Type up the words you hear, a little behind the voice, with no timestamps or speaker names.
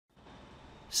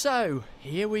So,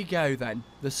 here we go then.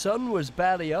 The sun was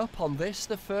barely up on this,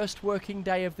 the first working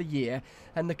day of the year,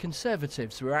 and the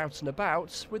Conservatives were out and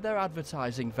about with their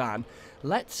advertising van.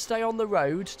 Let's stay on the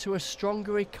road to a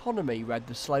stronger economy, read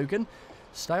the slogan.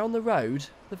 Stay on the road,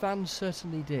 the van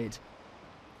certainly did.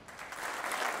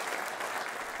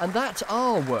 And that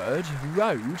R word,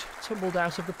 road, tumbled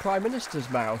out of the Prime Minister's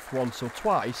mouth once or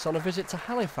twice on a visit to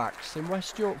Halifax in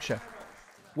West Yorkshire.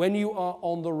 When you are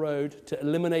on the road to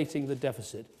eliminating the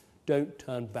deficit, don't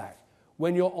turn back.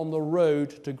 When you're on the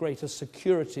road to greater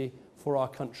security for our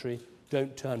country,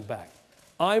 don't turn back.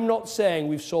 I'm not saying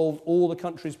we've solved all the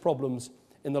country's problems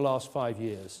in the last 5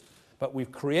 years, but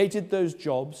we've created those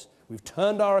jobs, we've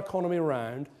turned our economy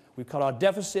around, we've cut our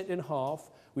deficit in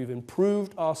half, we've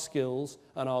improved our skills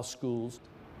and our schools.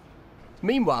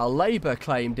 Meanwhile, Labour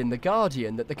claimed in The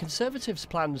Guardian that the Conservatives'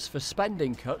 plans for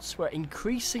spending cuts were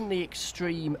increasingly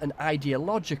extreme and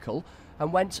ideological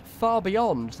and went far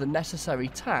beyond the necessary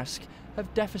task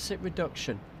of deficit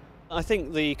reduction. I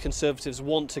think the Conservatives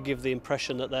want to give the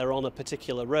impression that they're on a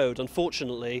particular road.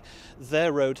 Unfortunately,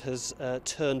 their road has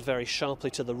turned very sharply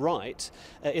to the right.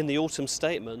 In the autumn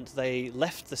statement, they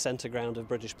left the centre ground of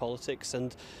British politics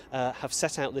and have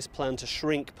set out this plan to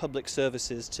shrink public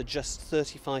services to just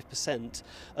 35%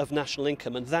 of national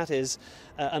income. And that is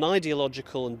an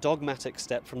ideological and dogmatic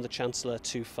step from the Chancellor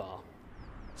too far.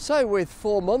 So with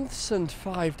 4 months and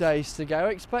 5 days to go,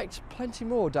 expect plenty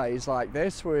more days like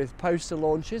this with poster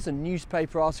launches and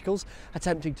newspaper articles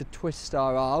attempting to twist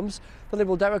our arms. The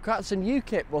Liberal Democrats and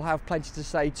UKIP will have plenty to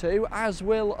say too, as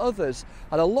will others.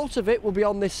 And a lot of it will be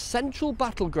on this central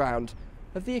battleground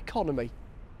of the economy.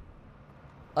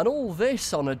 And all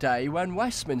this on a day when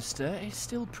Westminster is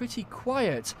still pretty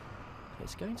quiet.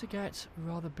 It's going to get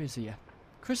rather busier.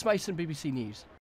 Chris Mason, BBC News.